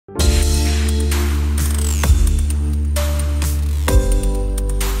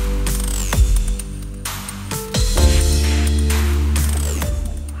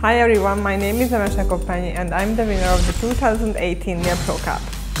Hi everyone, my name is Emese Koppanyi and I'm the winner of the 2018 NAILPRO Cup.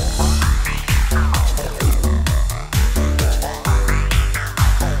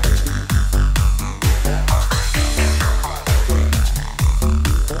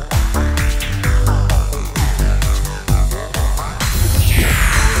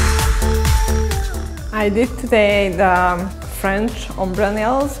 I did today the French ombre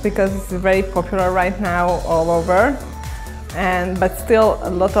nails because it's very popular right now all over. But still a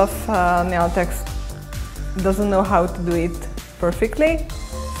lot of nail techs doesn't know how to do it perfectly.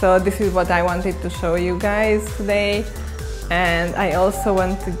 So this is what I wanted to show you guys today. And I also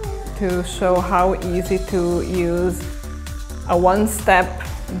wanted to show how easy to use a one-step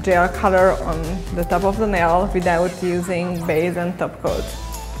gel color on the top of the nail without using base and top coat.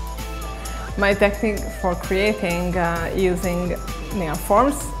 My technique for creating using nail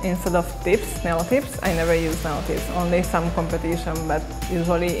forms instead of tips, nail tips. I never use nail tips, only some competition, but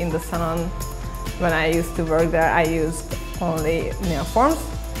usually in the salon when I used to work there I used only nail forms.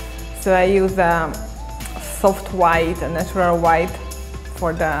 So I use a soft white, a natural white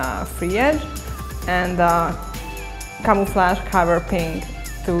for the free edge and camouflage cover pink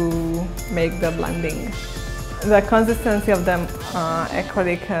to make the blending. The consistency of the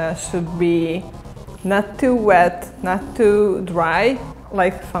acrylic should be not too wet, not too dry,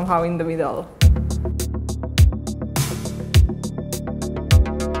 like somehow in the middle.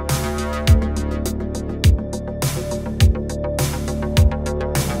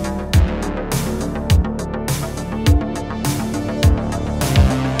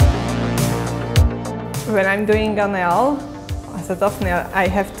 When I'm doing a set of nail, I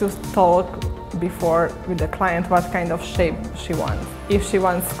have to talk before with the client what kind of shape she wants. If she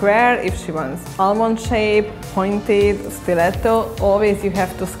wants square, if she wants almond shape, pointed, stiletto, always you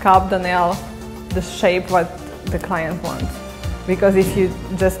have to sculpt the nail the shape what the client wants. Because if you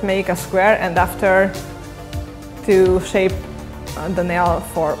just make a square and after to shape the nail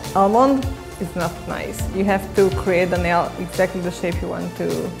for almond, it's not nice. You have to create the nail exactly the shape you want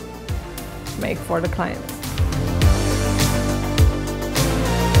to make for the client.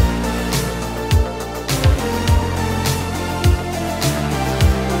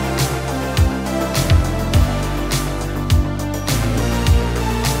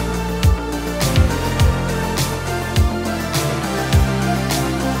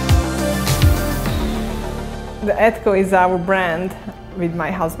 The EDKO is our brand with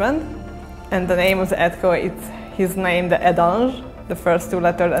my husband, and the name of the EDKO, it's his name, the Edange, the first two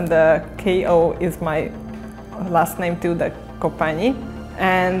letters, and the KO is my last name too, the Koppanyi.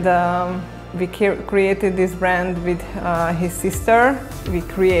 And we created this brand with his sister. We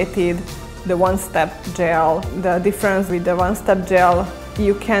created the one-step gel. The difference with the one-step gel,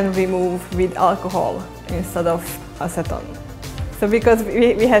 you can remove with alcohol instead of acetone. So because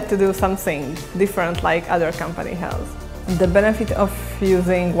we had to do something different like other company has. The benefit of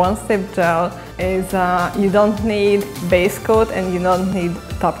using one-step gel is you don't need base coat and you don't need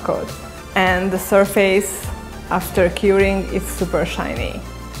top coat. And the surface after curing is super shiny.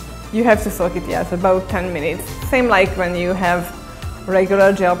 You have to soak it, yes, about 10 minutes. Same like when you have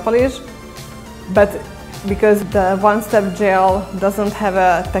regular gel polish, but because the one-step gel doesn't have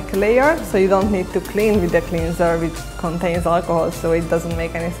a tacky layer, so you don't need to clean with the cleanser which contains alcohol, so it doesn't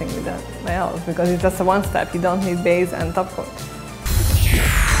make anything with the nails because it's just a one-step. You don't need base and top coat.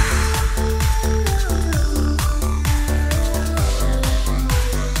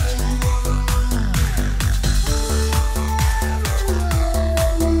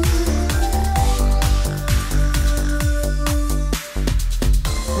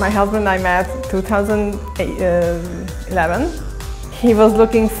 My husband I met 2011. He was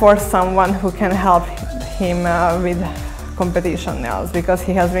looking for someone who can help him with competition nails because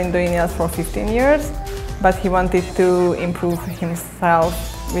he has been doing nails for 15 years, but he wanted to improve himself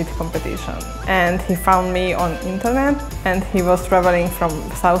with competition. And he found me on internet, and he was traveling from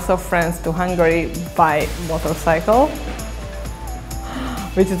south of France to Hungary by motorcycle,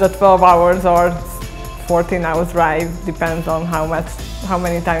 which is a 12 hours or 14 hours drive, depends on how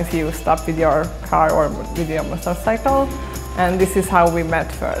many times you stop with your car or with your motorcycle. And this is how we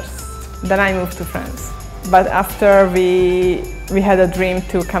met first. Then I moved to France. But after we had a dream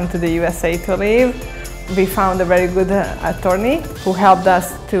to come to the USA to live, we found a very good attorney who helped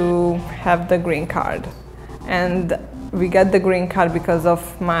us to have the green card. And we got the green card because of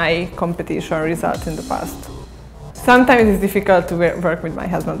my competition results in the past. Sometimes it's difficult to work with my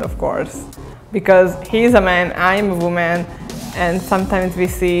husband, of course, because he's a man, I'm a woman, and sometimes we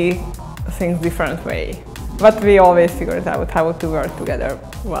see things different way. But we always figure it out how to work together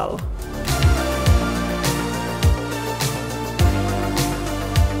well.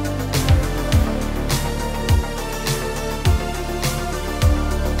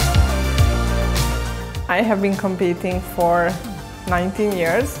 I have been competing for 19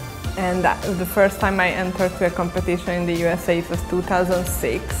 years, and the first time I entered to a competition in the USA it was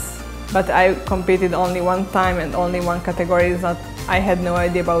 2006. But I competed only one time and only one category. I had no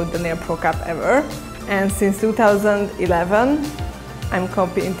idea about the NAILPRO Cup ever. And since 2011, I'm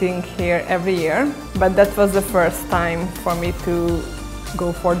competing here every year. But that was the first time for me to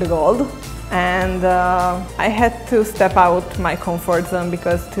go for the gold. And I had to step out my comfort zone,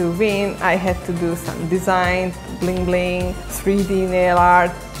 because to win I had to do some design, bling bling, 3D nail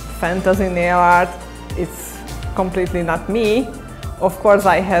art, fantasy nail art. It's completely not me. Of course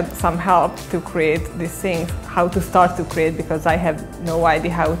I had some help to create these things, how to start to create, because I have no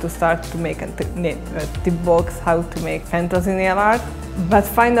idea how to start to make a tip box, how to make fantasy nail art. But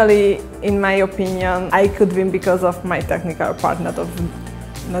finally, in my opinion, I could win because of my technical part, not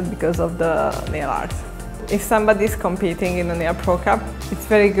because of the nail art. If somebody is competing in a NAILPRO Cup, it's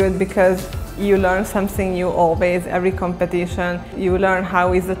very good because you learn something new always, every competition. You learn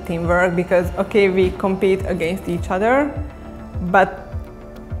how is the teamwork, because okay, we compete against each other, but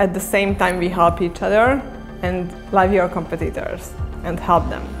at the same time we help each other and love your competitors and help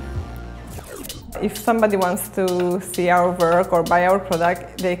them. If somebody wants to see our work or buy our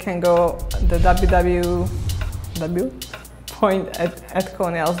product, they can go to the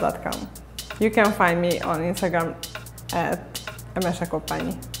www.edkonails.com. You can find me on Instagram at Emese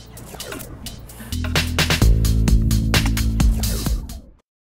Koppanyi.